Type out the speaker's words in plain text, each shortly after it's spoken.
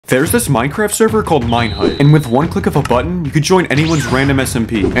There's this Minecraft server called Minehut, and with one click of a button, you could join anyone's random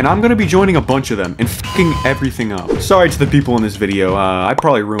SMP. And I'm gonna be joining a bunch of them and fucking everything up. Sorry to the people in this video, I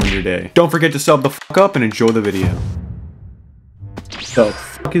probably ruined your day. Don't forget to sub the fuck up and enjoy the video. The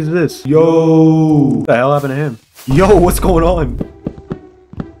fuck is this? Yo! What the hell happened to him? Yo, what's going on?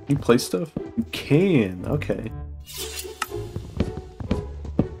 Can you play stuff? You can, okay.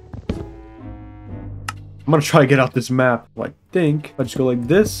 I'm gonna try to get out this map. Well, I think I just go like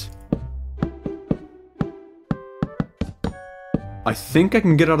this. I think I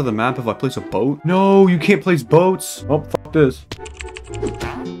can get out of the map if I place a boat. No, you can't place boats. Oh, fuck this.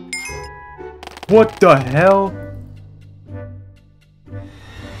 What the hell?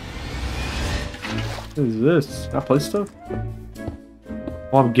 What is this? Can I place stuff?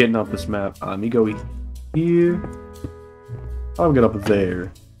 Oh, I'm getting off this map. Let me go here. I'll get up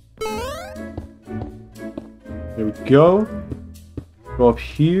there. There we go. Go up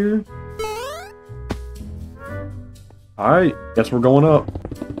here. Alright, guess we're going up.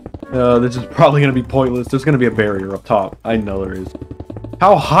 This is probably going to be pointless. There's going to be a barrier up top. I know there is.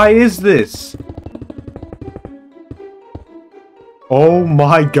 How high is this? Oh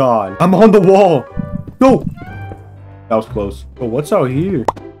my god. I'm on the wall. No! That was close. Oh, what's out here?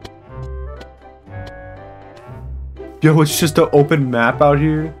 Yo, it's just an open map out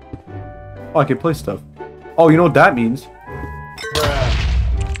here. Oh, I can play stuff. Oh, you know what that means?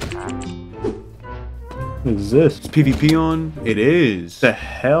 What is this? Is PvP on? It is. What the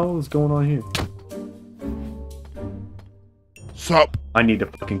hell is going on here? Sup? I need to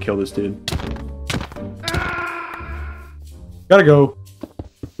fucking kill this dude. Gotta go.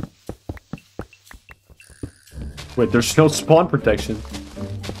 Wait, there's no spawn protection.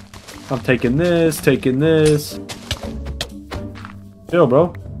 I'm taking this, taking this. Yo,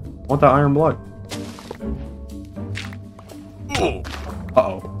 bro. I want that iron block.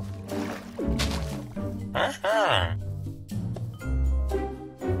 Uh-oh.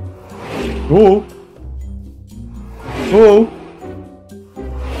 Oh. Oh.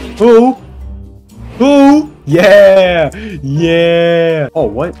 Oh. Oh. Yeah. Yeah. Oh,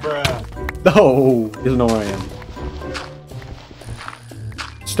 what? No. He doesn't know where I am.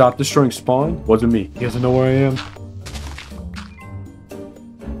 Stop destroying spawn? Wasn't me. He doesn't know where I am.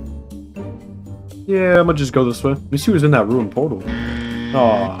 Yeah, I'm gonna just go this way. Let me see who's in that ruined portal.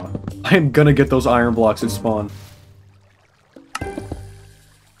 Aw. I am gonna get those iron blocks at spawn.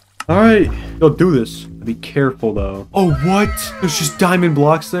 Alright, go do this. Be careful though. Oh, what? There's just diamond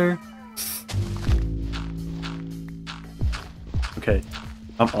blocks there? Okay.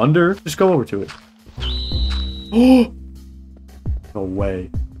 I'm under. Just go over to it. Oh! No way.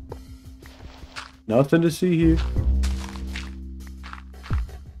 Nothing to see here.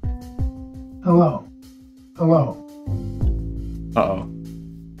 Hello. Hello. Uh-oh.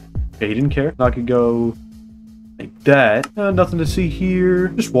 Okay, he didn't care. I could go like that. Nothing to see here.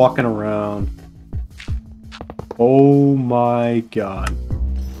 Just walking around. Oh my god.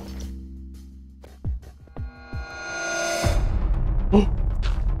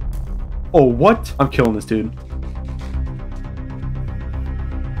 Oh, what? I'm killing this dude.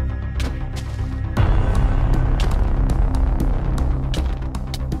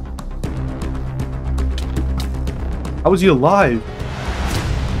 How was he alive?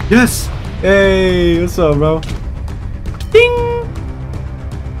 Yes! Hey, what's up, bro? Ding!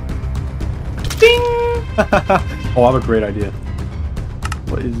 Ding! Oh, I have a great idea.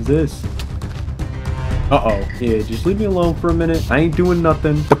 What is this? Uh-oh. Yeah, just leave me alone for a minute. I ain't doing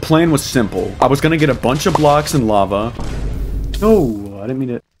nothing. The plan was simple. I was gonna get a bunch of blocks and lava. No, I didn't mean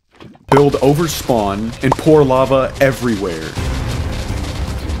to build over spawn and pour lava everywhere.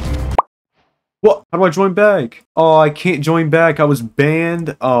 What? How do I join back? Oh, I can't join back. I was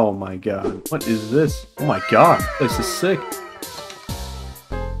banned. Oh my god. What is this? Oh my god. This is sick.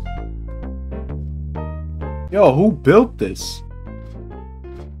 Yo, who built this?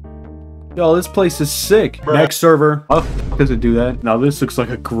 Yo, this place is sick. Bruh. Next server. How the fuck does it do that? Now this looks like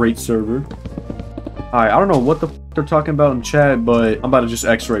a great server. Alright, I don't know what the fuck they're talking about in chat, but I'm about to just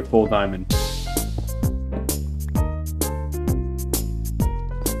X-ray full diamond.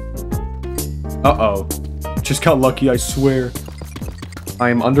 Uh-oh. Just got lucky, I swear.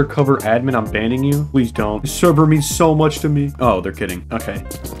 I am undercover admin, I'm banning you. Please don't. This server means so much to me. Oh, they're kidding. Okay.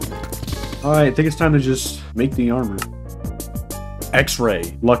 Alright, I think it's time to just make the armor.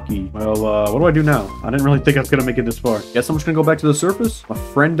 X-ray. Lucky. Well, what do I do now? I didn't really think I was gonna make it this far. Guess I'm just gonna go back to the surface? A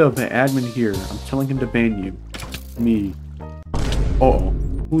friend of the admin here. I'm telling him to ban you. Me. Uh-oh.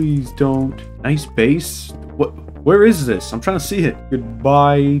 Please don't. Nice base. What? Where is this? I'm trying to see it.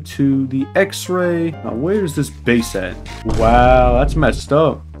 Goodbye to the X-ray. Now, where's this base at? Wow, that's messed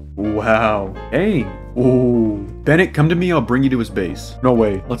up. Wow. Dang. Ooh. Bennett, come to me. I'll bring you to his base. No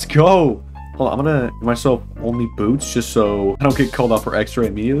way. Let's go. Hold on, I'm gonna give myself only boots just so I don't get called out for X-ray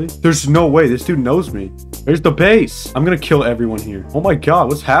immediately. There's no way. This dude knows me. There's the base. I'm gonna kill everyone here. Oh my god,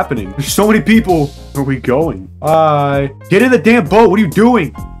 what's happening? There's so many people. Where are we going? Bye. Get in the damn boat. What are you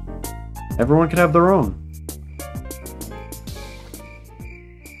doing? Everyone can have their own.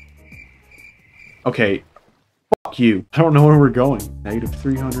 Okay. Fuck you. I don't know where we're going. Negative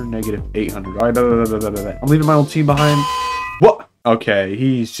 300, negative 800. All right, I'm leaving my old team behind. What? Okay,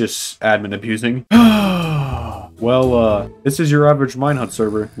 he's just admin abusing. Well, this is your average Minehunt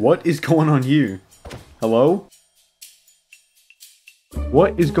server. What is going on here? Hello?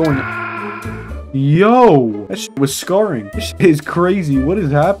 What is going on? Yo! That shit was scarring. This shit is crazy. What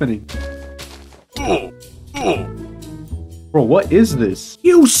is happening? Bro, what is this?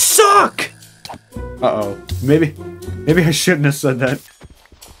 You suck! Uh-oh. Maybe I shouldn't have said that.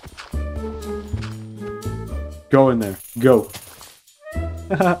 Go in there. Go.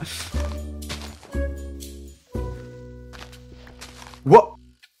 What?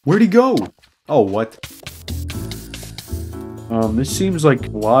 Where'd he go? Oh, what? This seems like a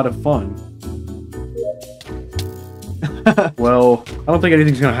lot of fun. Well, I don't think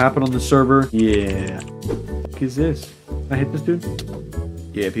anything's gonna happen on the server. Yeah. What is this? Can I hit this dude?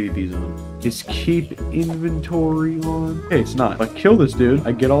 Yeah, PvP's on. Is keep inventory on? Hey, it's not. If I kill this dude,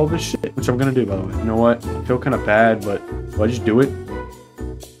 I get all this shit, which I'm gonna do, by the way. You know what? I feel kind of bad, but do I just do it?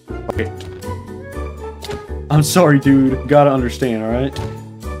 Okay. I'm sorry, dude. You gotta understand, alright?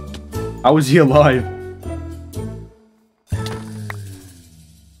 How is he alive?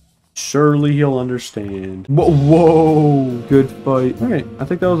 Surely he'll understand. Whoa! Good fight. Alright, I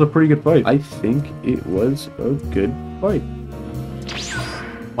think that was a pretty good fight. I think it was a good fight.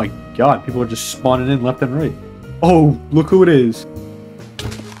 My god, people are just spawning in left and right. Oh, look who it is.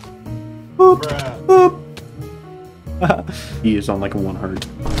 Boop, boop. He is on like a 1 heart.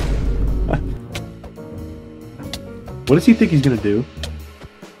 What does he think he's gonna do?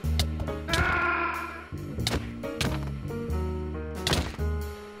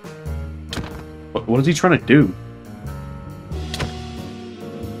 What is he trying to do?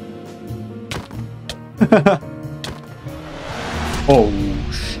 Oh,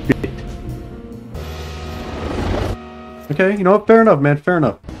 shit. Okay, you know what? Fair enough, man. Fair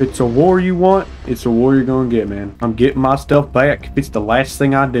enough. If it's a war you want, it's a war you're gonna get, man. I'm getting my stuff back if it's the last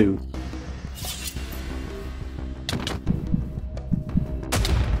thing I do.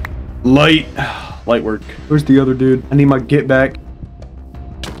 Light work. Where's the other dude? I need my get back.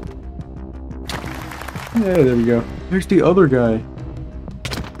 Yeah, there we go. There's the other guy.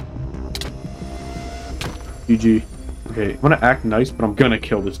 GG. Okay, I'm gonna act nice, but I'm gonna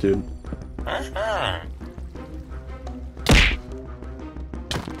kill this dude.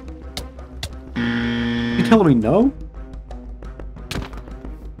 You telling me no?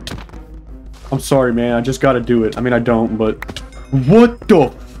 I'm sorry, man. I just gotta do it. I mean, I don't, but... What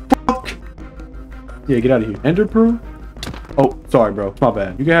the fuck? Yeah, get out of here. Ender Pearl? Oh, sorry, bro. It's my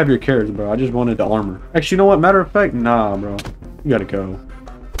bad. You can have your carrots, bro. I just wanted the armor. Actually, you know what? Matter of fact, nah, bro. You gotta go.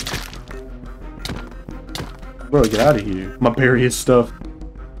 Bro, get out of here. I'm gonna bury his stuff.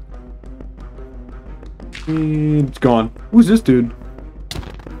 And it's gone. Who's this dude?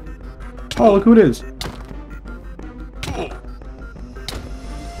 Oh, look who it is.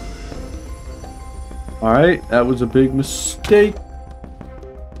 Alright, that was a big mistake.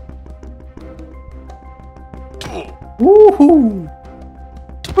 Woohoo!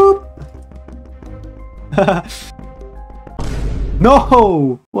 Boop!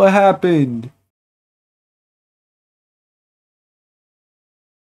 No! What happened?